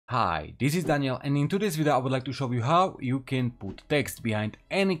Hi, this is Daniel, and in today's video I would like to show you how you can put text behind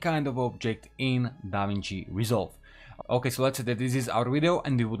any kind of object in DaVinci Resolve. Okay, so let's say that this is our video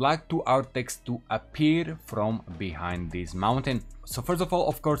and we would like our text to appear from behind this mountain. So first of all,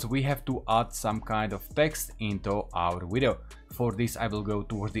 of course, we have to add some kind of text into our video. For this I will go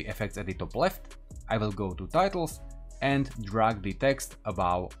towards the effects at the top left. I will go to titles and drag the text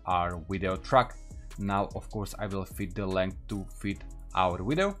above our video track. Now of course I will fit the length to fit our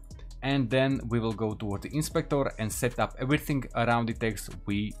video, and then we will go toward the inspector and set up everything around the text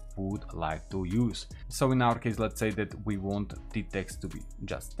we would like to use. So in our case, let's say that we want the text to be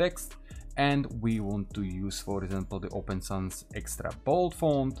just text, and we want to use, for example, the Open Sans extra bold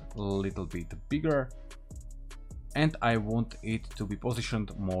font, a little bit bigger, and I want it to be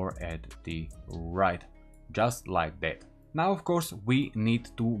positioned more at the right, just like that. Now of course we need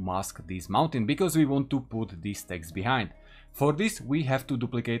to mask this mountain because we want to put this text behind. For this we have to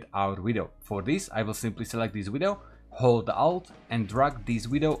duplicate our video. For this I will simply select this video, hold Alt and drag this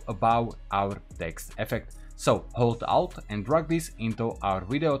video above our text effect. So hold Alt and drag this into our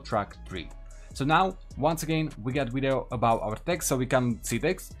video track 3. So now once again we got video above our text, so we can see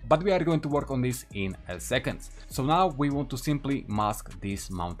text, but we are going to work on this in a second. So now we want to simply mask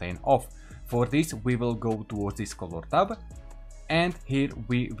this mountain off. For this we will go towards this color tab, and here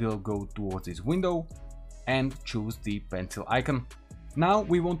we will go towards this window and choose the pencil icon. Now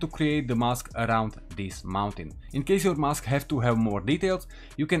we want to create the mask around this mountain. In case your mask have to have more details,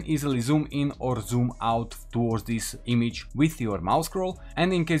 you can easily zoom in or zoom out towards this image with your mouse scroll,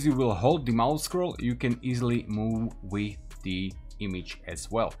 and in case you will hold the mouse scroll, you can easily move with the image as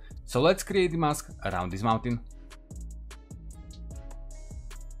well. So let's create the mask around this mountain.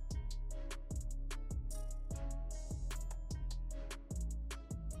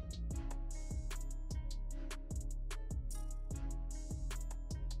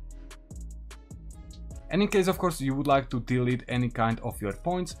 And in case of course you would like to delete any kind of your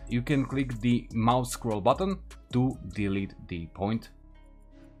points, you can click the mouse scroll button to delete the point.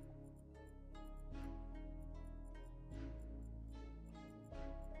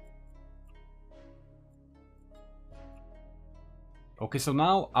 Okay, so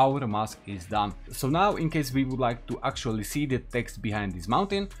now our mask is done. So now in case we would like to actually see the text behind this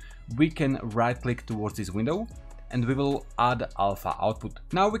mountain, we can right click towards this window and we will add alpha output.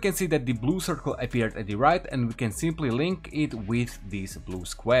 Now we can see that the blue circle appeared at the right, and we can simply link it with this blue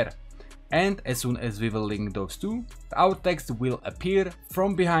square. And as soon as we will link those two, our text will appear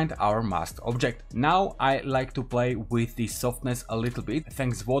from behind our masked object. Now I like to play with the softness a little bit,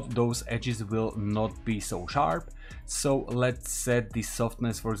 thanks what those edges will not be so sharp. So let's set the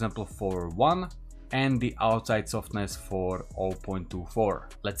softness, for example, for 1 and the outside softness for 0.24.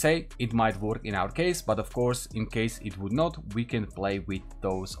 Let's say it might work in our case, but of course in case it would not, we can play with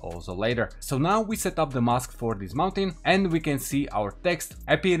those also later. So now we set up the mask for this mountain and we can see our text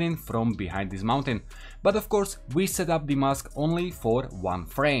appearing from behind this mountain. But of course we set up the mask only for one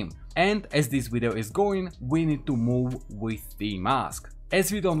frame, and as this video is going, we need to move with the mask.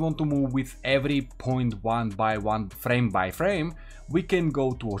 As we don't want to move with every point one by one, frame by frame, we can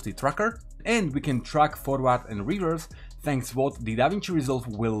go towards the tracker and we can track forward and reverse, thanks what the DaVinci Resolve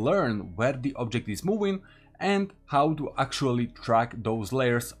will learn where the object is moving and how to actually track those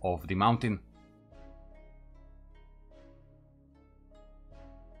layers of the mountain.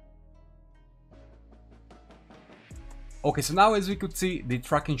 Okay, so now as we could see, the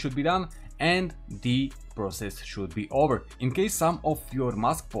tracking should be done and the process should be over. In case some of your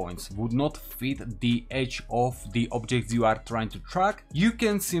mask points would not fit the edge of the objects you are trying to track, you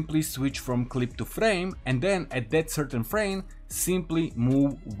can simply switch from clip to frame, and then at that certain frame simply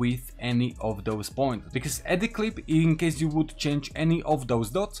move with any of those points, because at the clip, in case you would change any of those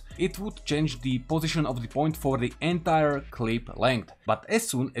dots, it would change the position of the point for the entire clip length. But as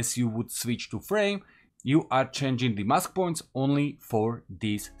soon as you would switch to frame, you are changing the mask points only for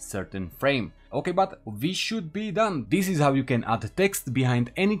this certain frame. Okay, but we should be done. This is how you can add text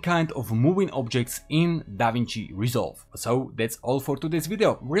behind any kind of moving objects in DaVinci Resolve. So that's all for today's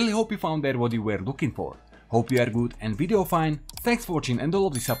video. Really hope you found there what you were looking for. Hope you are good and video fine. Thanks for watching and all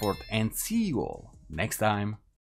of the support, and see you all next time.